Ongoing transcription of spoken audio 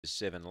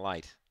7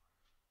 late.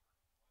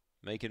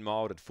 Meek and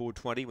Mild at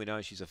 420. We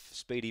know she's a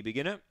speedy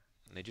beginner.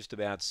 And they're just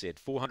about set.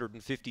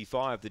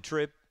 455 the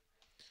trip.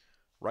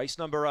 Race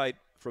number 8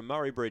 from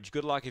Murray-Bridge.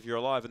 Good luck if you're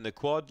alive in the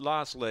quad.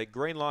 Last leg.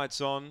 Green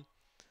lights on.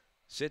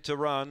 Set to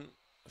run.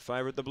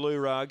 Favourite the blue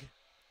rug.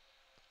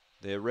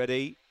 They're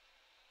ready.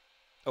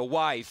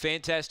 Away.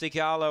 Fantastic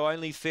Arlo.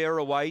 Only fair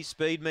away.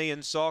 Speed Me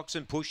and Socks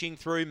and pushing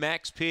through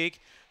Max Pick.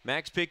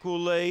 Max Pick will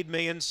lead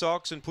Me and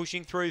Socks and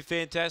pushing through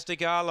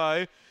Fantastic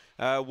Arlo.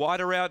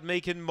 Wider out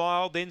Meek and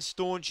Mild, then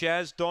Staunch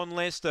as Don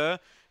Lester,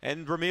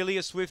 and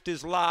Bramelia Swift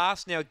is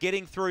last. Now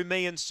getting through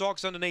Me and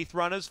Socks underneath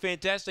runners.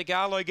 Fantastic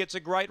Arlo gets a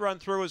great run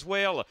through as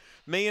well.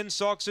 Me and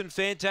Socks and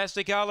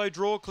Fantastic Arlo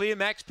draw clear.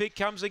 Max Pick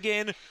comes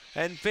again,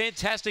 and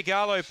Fantastic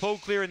Arlo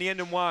pulled clear in the end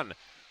and won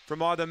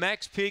from either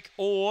Max Pick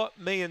or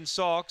Me and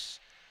Socks.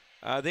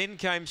 Then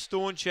came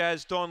Staunch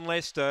as Don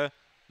Lester,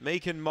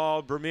 Meek and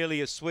Mild,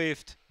 Bramelia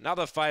Swift.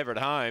 Another favourite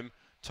home.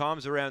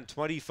 Times around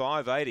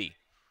 25.80.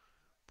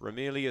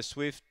 Bramelia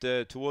Swift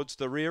towards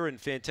the rear, and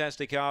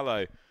Fantastic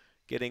Arlo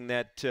getting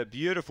that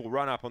beautiful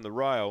run up on the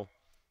rail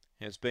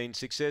has been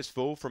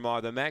successful from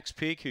either Max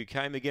Pick, who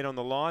came again on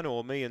the line,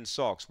 or Me and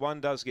Socks. One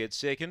does get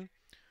second,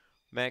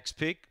 Max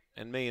Pick,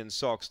 and Me and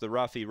Socks, the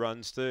roughie,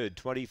 runs third.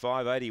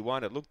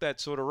 25.81. It looked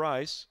that sort of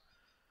race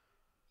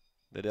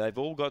that they've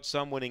all got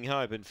some winning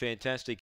hope, and Fantastic